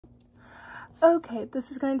Okay,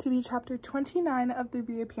 this is going to be chapter 29 of the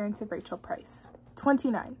Reappearance of Rachel Price.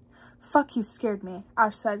 29. Fuck, you scared me,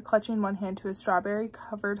 Ash said, clutching one hand to a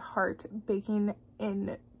strawberry-covered heart, backing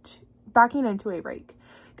into a rake,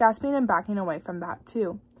 gasping and backing away from that,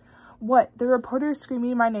 too. What, the reporter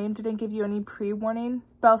screaming my name didn't give you any pre-warning?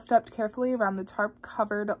 Belle stepped carefully around the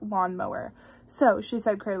tarp-covered lawnmower. So, she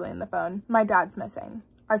said cradling the phone, my dad's missing.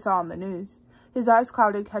 I saw on the news. His eyes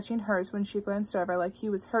clouded, catching hers when she glanced over like he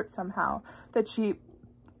was hurt somehow, that she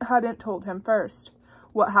hadn't told him first.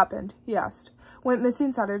 What happened? He asked. Went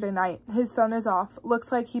missing Saturday night. His phone is off. Looks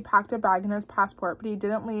like he packed a bag in his passport, but he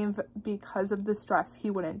didn't leave because of the stress. He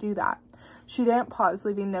wouldn't do that. She didn't pause,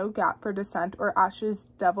 leaving no gap for dissent or Ash's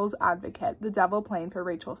devil's advocate, the devil playing for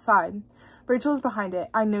Rachel's side. Rachel's behind it.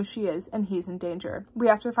 I know she is, and he's in danger. We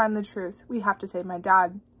have to find the truth. We have to save my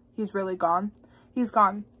dad. He's really gone? He's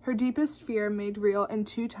gone. Her deepest fear made real in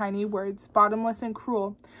two tiny words, bottomless and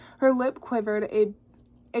cruel. Her lip quivered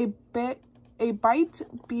a bite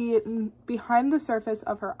behind the surface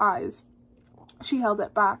of her eyes. She held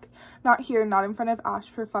it back. Not here, not in front of Ash,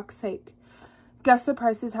 for fuck's sake. Guess the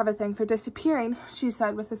Prices have a thing for disappearing, she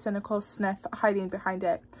said with a cynical sniff, hiding behind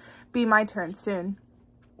it. Be my turn soon.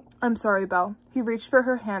 I'm sorry, Belle. He reached for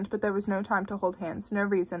her hand, but there was no time to hold hands, no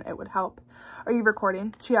reason it would help. Are you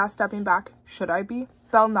recording? She asked, stepping back. Should I be?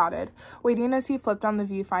 Belle nodded, waiting as he flipped on the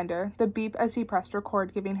viewfinder, the beep as he pressed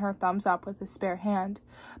record, giving her a thumbs up with his spare hand.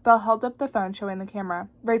 Belle held up the phone, showing the camera.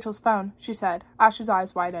 Rachel's phone, she said. Ash's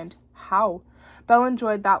eyes widened. How? Belle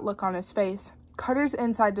enjoyed that look on his face. Carter's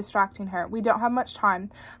inside distracting her. We don't have much time.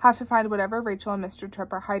 Have to find whatever Rachel and Mr.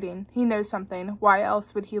 Tripp are hiding. He knows something. Why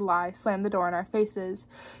else would he lie, slam the door in our faces?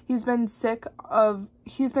 He's been sick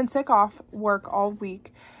off work all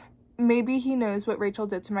week. Maybe he knows what Rachel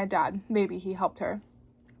did to my dad. Maybe he helped her.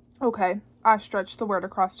 Okay. Ash stretched the word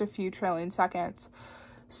across a few trailing seconds.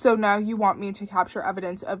 So now you want me to capture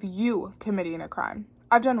evidence of you committing a crime?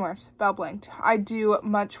 I've done worse, Belle blinked. I'd do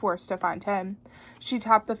much worse to find him. She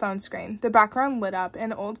tapped the phone screen. The background lit up,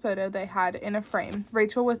 an old photo they had in a frame.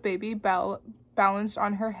 Rachel with baby Belle balanced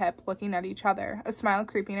on her hip, looking at each other, a smile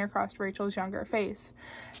creeping across Rachel's younger face.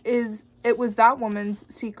 It was that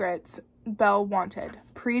woman's secrets Belle wanted.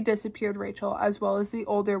 Pre-disappeared Rachel, as well as the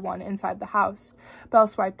older one inside the house. Belle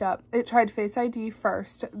swiped up. It tried Face ID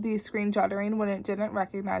first, the screen juddering when it didn't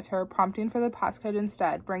recognize her, prompting for the passcode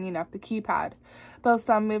instead, bringing up the keypad. Belle's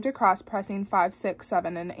thumb moved across, pressing 5, 6,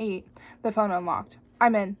 7, and 8. The phone unlocked.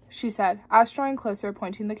 I'm in, she said, Ash drawing closer,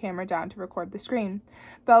 pointing the camera down to record the screen.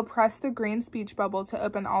 Belle pressed the green speech bubble to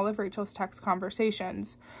open all of Rachel's text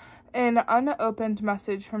conversations. An unopened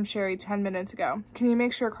message from Sherry 10 minutes ago. Can you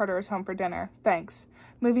make sure Carter is home for dinner? Thanks.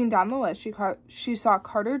 Moving down the list, she saw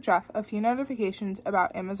Carter Jeff a few notifications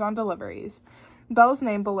about Amazon deliveries. Belle's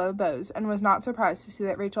name below those, and was not surprised to see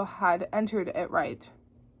that Rachel had entered it right.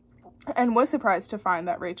 And was surprised to find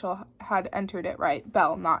that Rachel had entered it right.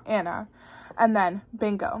 Belle, not Anna. And then,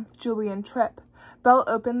 bingo, Julian Tripp. Belle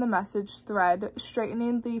opened the message thread,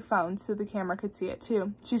 straightening the phone so the camera could see it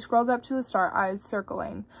too. She scrolled up to the start, eyes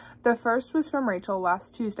circling. The first was from Rachel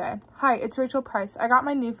last Tuesday. Hi, it's Rachel Price. I got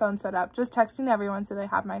my new phone set up, just texting everyone so they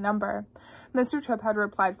have my number. Mr. Tripp had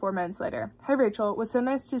replied 4 minutes later. Hi, Rachel. It was so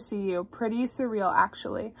nice to see you. Pretty surreal,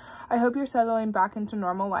 actually. I hope you're settling back into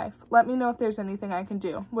normal life. Let me know if there's anything I can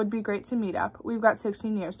do. Would be great to meet up. We've got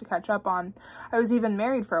 16 years to catch up on. I was even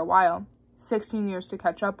married for a while. 16 years to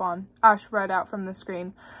catch up on. Ash read out from the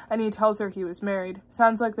screen, and he tells her he was married.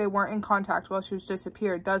 Sounds like they weren't in contact while she was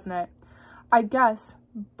disappeared, doesn't it? I guess,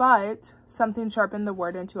 but something sharpened the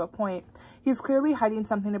word into a point. He's clearly hiding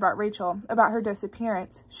something about Rachel, about her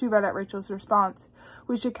disappearance. She read out Rachel's response.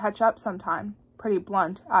 We should catch up sometime. Pretty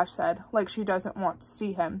blunt, Ash said, like she doesn't want to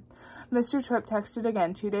see him. Mr. Tripp texted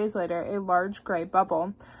again 2 days later, a large gray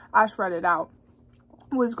bubble. Ash read it out.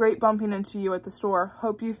 Was great bumping into you at the store.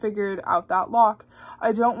 Hope you figured out that lock.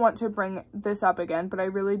 I don't want to bring this up again, but I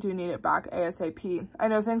really do need it back ASAP. I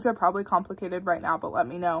know things are probably complicated right now, but let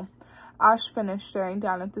me know. Ash finished staring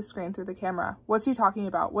down at the screen through the camera. What's he talking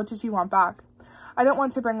about? What does he want back? I don't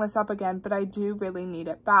want to bring this up again, but I do really need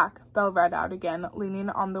it back. Belle read out again, leaning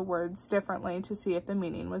on the words differently to see if the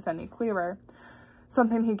meaning was any clearer.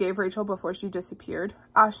 Something he gave Rachel before she disappeared,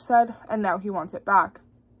 Ash said, and now he wants it back.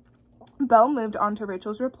 Belle moved on to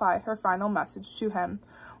Rachel's reply, her final message to him.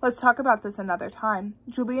 Let's talk about this another time.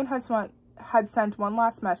 Julian had sent one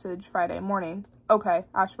last message Friday morning. Okay,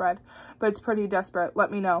 Ash read, but it's pretty desperate.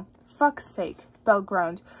 Let me know. Fuck's sake, Belle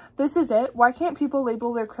groaned. This is it? Why can't people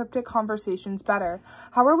label their cryptic conversations better?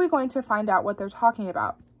 How are we going to find out what they're talking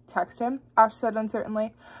about? Text him? Ash said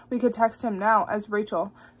uncertainly. We could text him now as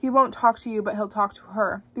Rachel. He won't talk to you, but he'll talk to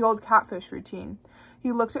her. The old catfish routine.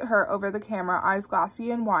 He looked at her over the camera, eyes glassy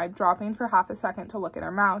and wide, dropping for half a second to look at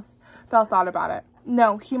her mouth. Belle thought about it.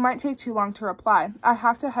 No, he might take too long to reply. I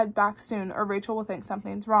have to head back soon, or Rachel will think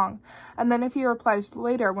something's wrong. And then if he replies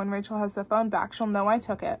later, when Rachel has the phone back, she'll know I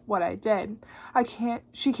took it, what I did.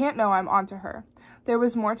 She can't know I'm onto her. There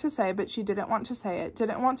was more to say, but she didn't want to say it,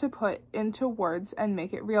 didn't want to put into words and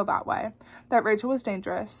make it real that way. That Rachel was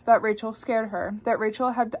dangerous, that Rachel scared her, that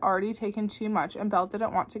Rachel had already taken too much and Belle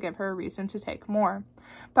didn't want to give her a reason to take more.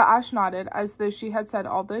 But Ash nodded as though she had said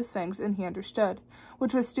all those things and he understood,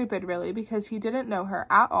 which was stupid really because he didn't know her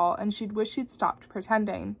at all and she'd wish she'd stopped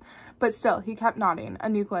pretending. But still, he kept nodding, a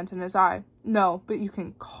new glint in his eye. No, but you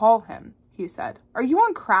can call him, he said. Are you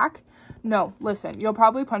on crack? No, listen, you'll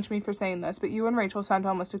probably punch me for saying this, but you and Rachel sound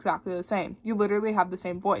almost exactly the same. You literally have the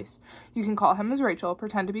same voice. You can call him as Rachel,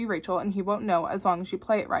 pretend to be Rachel, and he won't know as long as you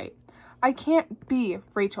play it right. I can't be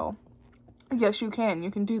Rachel. Yes, you can.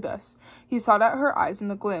 You can do this. He sought out her eyes in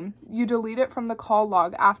the gloom. You delete it from the call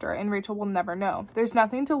log after, and Rachel will never know. There's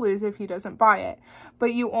nothing to lose if he doesn't buy it,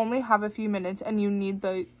 but you only have a few minutes, and you need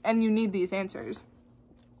these answers.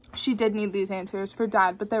 She did need these answers for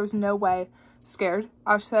Dad, but there was no way. Scared?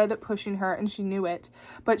 Ash said, pushing her, and she knew it,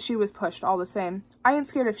 but she was pushed all the same. I ain't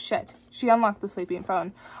scared of shit. She unlocked the sleeping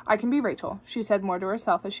phone. I can be Rachel, she said more to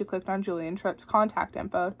herself as she clicked on Julian Tripp's contact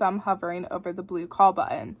info, thumb hovering over the blue call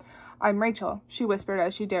button. I'm Rachel, she whispered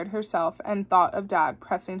as she dared herself and thought of Dad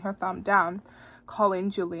pressing her thumb down,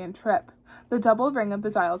 calling Julian Tripp. The double ring of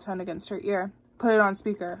the dial tone against her ear. Put it on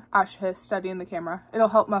speaker, Ash hissed, steadying the camera. It'll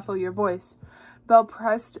help muffle your voice. Belle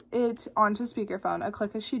pressed it onto speakerphone, a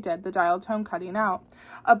click as she did, the dial tone cutting out.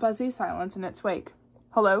 A buzzy silence in its wake.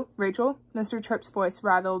 Hello, Rachel? Mr. Tripp's voice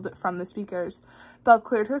rattled from the speakers. Belle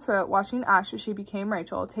cleared her throat, watching Ash as she became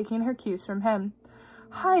Rachel, taking her cues from him.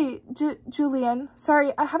 Hi, Julian.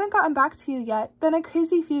 Sorry, I haven't gotten back to you yet. Been a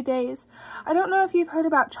crazy few days. I don't know if you've heard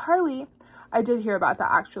about Charlie. I did hear about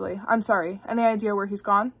that, actually. I'm sorry. Any idea where he's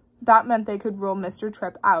gone? That meant they could rule Mr.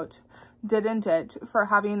 Tripp out. Didn't it, for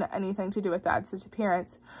having anything to do with Dad's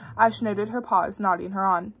disappearance? Ash noted her pause, nodding her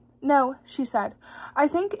on. No, she said. I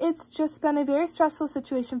think it's just been a very stressful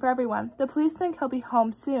situation for everyone. The police think he'll be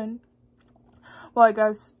home soon. Well,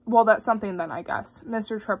 that's something then, I guess.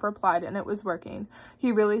 Mr. Tripp replied, and it was working.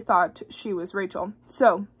 He really thought she was Rachel.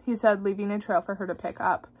 So, he said, leaving a trail for her to pick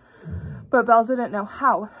up. But Belle didn't know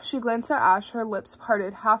how. She glanced at Ash, her lips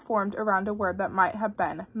parted, half-formed around a word that might have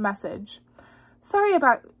been message.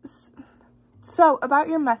 About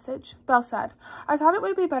your message, Belle said. I thought it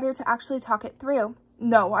would be better to actually talk it through.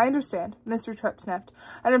 No, I understand, Mr. Tripp sniffed.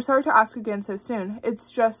 And I'm sorry to ask again so soon.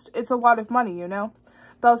 It's a lot of money, you know.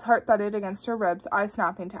 Belle's heart thudded against her ribs, eyes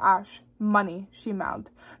snapping to Ash. Money, she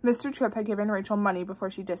mouthed. Mr. Tripp had given Rachel money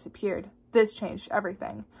before she disappeared. This changed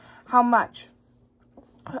everything. How much?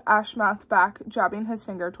 Ash mouthed back, jabbing his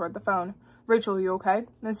finger toward the phone. Rachel, you okay?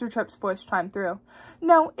 Mr. Tripp's voice chimed through.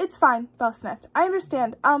 No, it's fine, Belle sniffed. I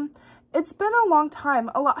understand. It's been a long time.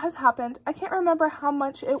 A lot has happened. I can't remember how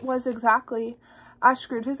much it was exactly. Ash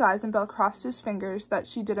screwed his eyes and Belle crossed his fingers that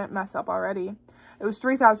she didn't mess up already. It was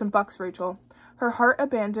 $3,000, Rachel. Her heart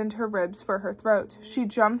abandoned her ribs for her throat. She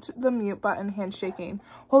jumped the mute button, hands shaking.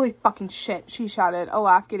 Holy fucking shit, she shouted, a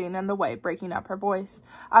laugh getting in the way, breaking up her voice.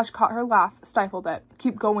 Ash caught her laugh, stifled it.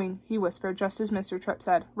 Keep going, he whispered, just as Mr. Tripp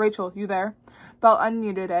said. Rachel, you there? Belle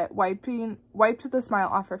unmuted it, wiped the smile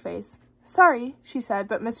off her face. Sorry, she said,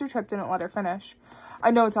 but Mr. Tripp didn't let her finish. I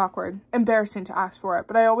know it's awkward, embarrassing to ask for it,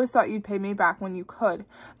 but I always thought you'd pay me back when you could.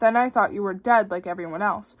 Then I thought you were dead like everyone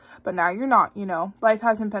else. But now you're not, you know. Life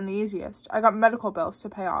hasn't been the easiest. I got medical bills to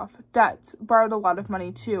pay off, debts, borrowed a lot of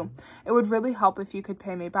money too. It would really help if you could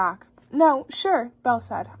pay me back. No, sure, Belle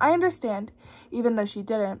said. I understand. Even though she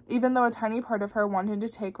didn't. Even though a tiny part of her wanted to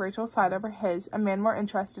take Rachel's side over his, a man more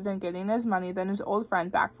interested in getting his money than his old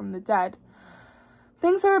friend back from the dead.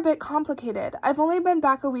 Things are a bit complicated. I've only been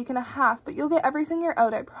back a week and a half, but you'll get everything you're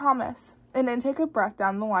owed, I promise. An intake of breath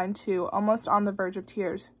down the line, too, almost on the verge of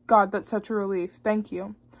tears. God, that's such a relief. Thank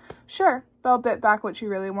you. Sure. Belle bit back what she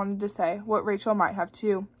really wanted to say, what Rachel might have,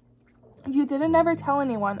 too. You didn't ever tell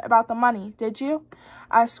anyone about the money, did you?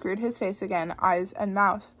 Ash screwed his face again, eyes and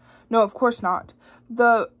mouth. No, of course not.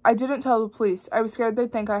 I didn't tell the police. I was scared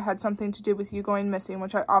they'd think I had something to do with you going missing,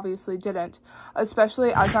 which I obviously didn't.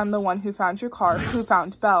 Especially as I'm the one who found your car, who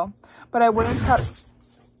found Belle. But it wouldn't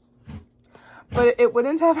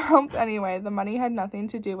have helped anyway. The money had nothing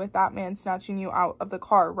to do with that man snatching you out of the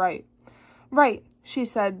car, right? Right, she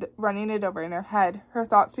said, running it over in her head, her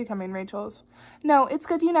thoughts becoming Rachel's. No, it's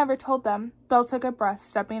good you never told them. Belle took a breath,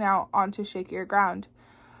 stepping out onto shakier ground.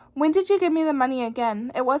 When did you give me the money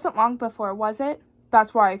again? It wasn't long before, was it?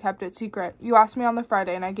 That's why I kept it secret. You asked me on the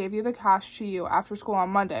Friday, and I gave you the cash to you after school on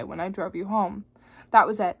Monday when I drove you home. That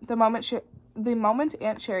was it. The moment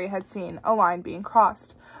Aunt Sherry had seen a line being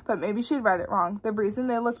crossed. But maybe she'd read it wrong. The reason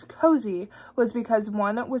they looked cozy was because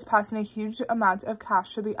one was passing a huge amount of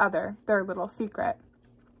cash to the other, their little secret.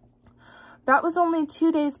 That was only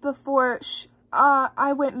 2 days before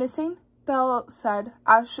I went missing, Belle said.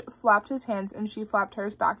 Ash flapped his hands and she flapped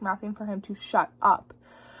hers back, mouthing for him to shut up.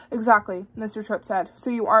 Exactly, Mr. Tripp said. So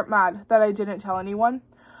you aren't mad that I didn't tell anyone?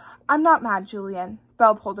 I'm not mad, Julian.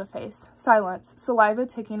 Belle pulled a face. Silence, saliva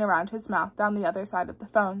ticking around his mouth down the other side of the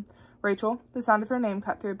phone. Rachel, the sound of her name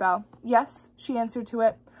cut through Belle. Yes, she answered to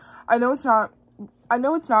it. I know it's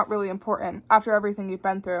not really important after everything you've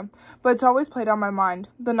been through, but it's always played on my mind,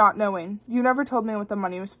 the not knowing. You never told me what the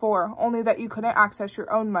money was for, only that you couldn't access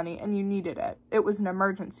your own money and you needed it. It was an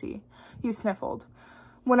emergency. He sniffled.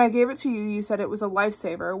 When I gave it to you, you said it was a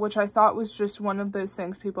lifesaver, which I thought was just one of those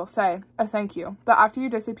things people say, a thank you. But after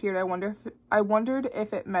you disappeared, I wondered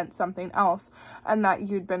if it meant something else, and that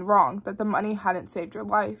you'd been wrong, that the money hadn't saved your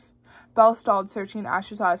life. Belle stalled, searching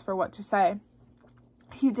Ash's eyes for what to say.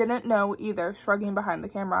 He didn't know either, shrugging behind the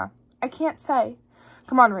camera. I can't say.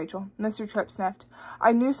 Come on, Rachel, Mr. Tripp sniffed.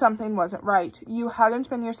 I knew something wasn't right. You hadn't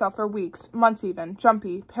been yourself for weeks, months even,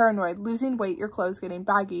 jumpy, paranoid, losing weight, your clothes getting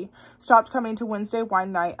baggy. Stopped coming to Wednesday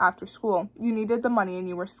wine night after school. You needed the money and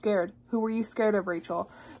you were scared. Who were you scared of,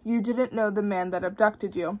 Rachel? You didn't know the man that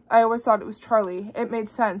abducted you. I always thought it was Charlie. It made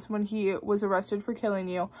sense when he was arrested for killing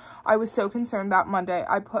you. I was so concerned that Monday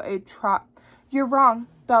I put a trap. You're wrong,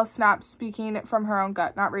 Belle snapped, speaking from her own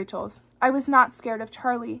gut, not Rachel's. I was not scared of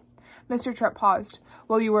Charlie. Mr. Tripp paused.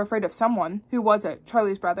 Well, you were afraid of someone. Who was it?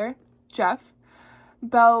 Charlie's brother? Jeff?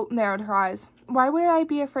 Belle narrowed her eyes. Why would I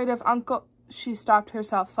be afraid of Uncle... She stopped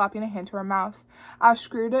herself, slapping a hand to her mouth. Ash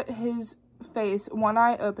screwed at his face, one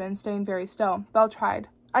eye open, staying very still. Belle tried.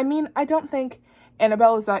 I mean, I don't think...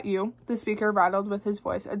 Annabelle, is that you? The speaker rattled with his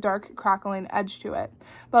voice, a dark, crackling edge to it.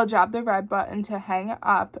 Belle jabbed the red button to hang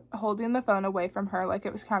up, holding the phone away from her like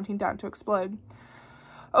it was counting down to explode.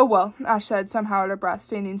 Oh, well, Ash said, somehow out of breath,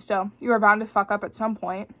 standing still. You were bound to fuck up at some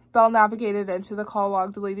point. Belle navigated into the call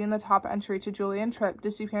log, deleting the top entry to Julian Tripp,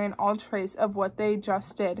 disappearing all trace of what they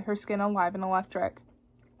just did, her skin alive and electric.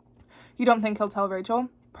 You don't think he'll tell Rachel?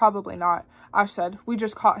 Probably not, Ash said. We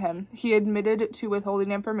just caught him. He admitted to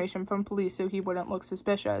withholding information from police so he wouldn't look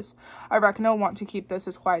suspicious. I reckon he'll want to keep this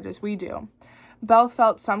as quiet as we do. Belle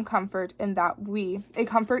felt some comfort in that a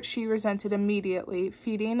comfort she resented immediately,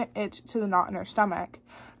 feeding it to the knot in her stomach.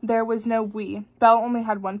 There was no we. Belle only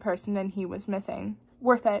had one person, and he was missing.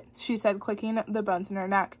 Worth it, she said, clicking the bones in her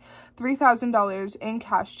neck. $3,000 in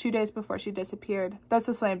cash 2 days before she disappeared. That's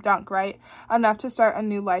a slam dunk, right? Enough to start a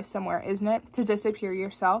new life somewhere, isn't it? To disappear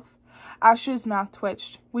yourself? Ash's mouth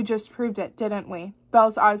twitched. We just proved it, didn't we?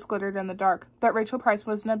 Belle's eyes glittered in the dark. That Rachel Price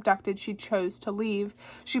wasn't abducted, she chose to leave.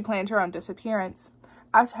 She planned her own disappearance.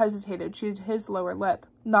 Ash hesitated, chewed his lower lip.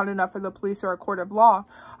 Not enough for the police or a court of law.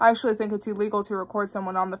 I actually think it's illegal to record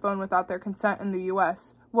someone on the phone without their consent in the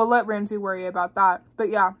U.S. We'll let Ramsey worry about that. But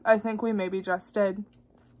yeah, I think we maybe just did.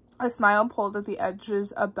 A smile pulled at the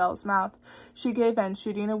edges of Belle's mouth. She gave in,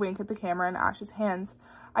 shooting a wink at the camera in Ash's hands.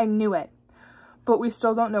 I knew it. But we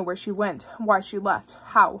still don't know where she went, why she left,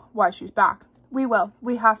 how, why she's back. We will.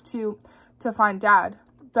 We have to find Dad,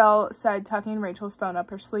 Belle said, tucking Rachel's phone up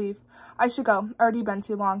her sleeve. I should go. Already been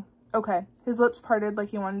too long. Okay. His lips parted like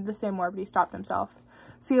he wanted to say more, but he stopped himself.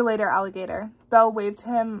 See you later, alligator. Belle waved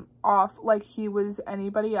him off like he was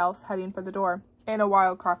anybody else heading for the door. And a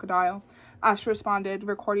wild crocodile, Ash responded,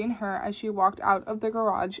 recording her as she walked out of the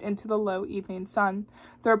garage into the low evening sun.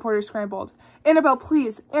 The reporter scrambled. Annabelle,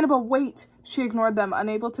 please! Annabelle, wait! She ignored them,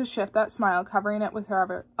 unable to shift that smile, covering it with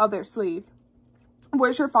her other sleeve.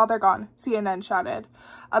 Where's your father gone? CNN shouted.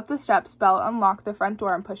 Up the steps, Belle unlocked the front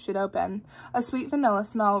door and pushed it open. A sweet vanilla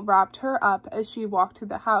smell wrapped her up as she walked to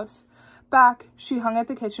the house. Back, she hung at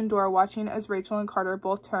the kitchen door, watching as Rachel and Carter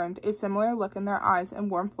both turned, a similar look in their eyes and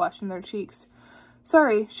warm flush in their cheeks.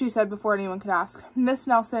 Sorry, she said before anyone could ask. Miss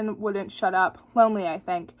Nelson wouldn't shut up. Lonely, I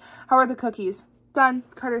think. How are the cookies? Done,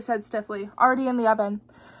 Carter said stiffly. Already in the oven.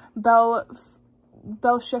 Belle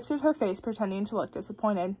shifted her face, pretending to look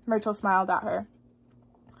disappointed. Rachel smiled at her.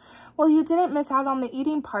 Well, you didn't miss out on the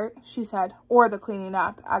eating part, she said. Or the cleaning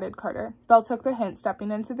up, added Carter. Belle took the hint,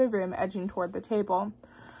 stepping into the room, edging toward the table.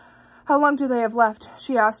 How long do they have left?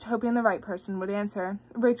 She asked, hoping the right person would answer.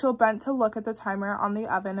 Rachel bent to look at the timer on the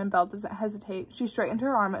oven, and Belle didn't hesitate. She straightened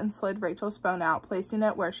her arm and slid Rachel's phone out, placing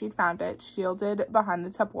it where she'd found it, shielded behind the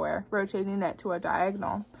Tupperware, rotating it to a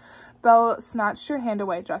diagonal. Belle snatched her hand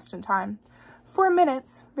away just in time. 4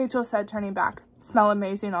 minutes, Rachel said, turning back. Smell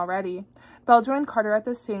amazing already. Belle joined Carter at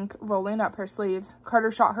the sink, rolling up her sleeves.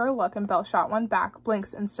 Carter shot her a look, and Belle shot one back,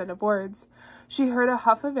 blinks instead of words. She heard a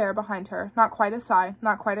huff of air behind her, not quite a sigh,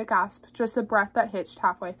 not quite a gasp, just a breath that hitched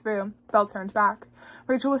halfway through. Belle turned back.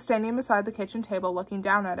 Rachel was standing beside the kitchen table, looking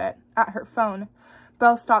down at her phone.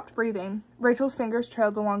 Belle stopped breathing. Rachel's fingers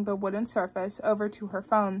trailed along the wooden surface over to her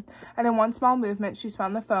phone, and in one small movement she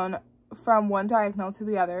spun the phone from one diagonal to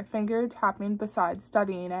the other, finger tapping beside,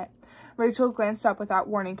 studying it. Rachel glanced up without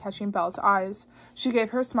warning, catching Belle's eyes. She gave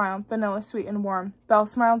her a smile, vanilla sweet and warm. Belle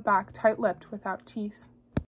smiled back, tight-lipped, without teeth.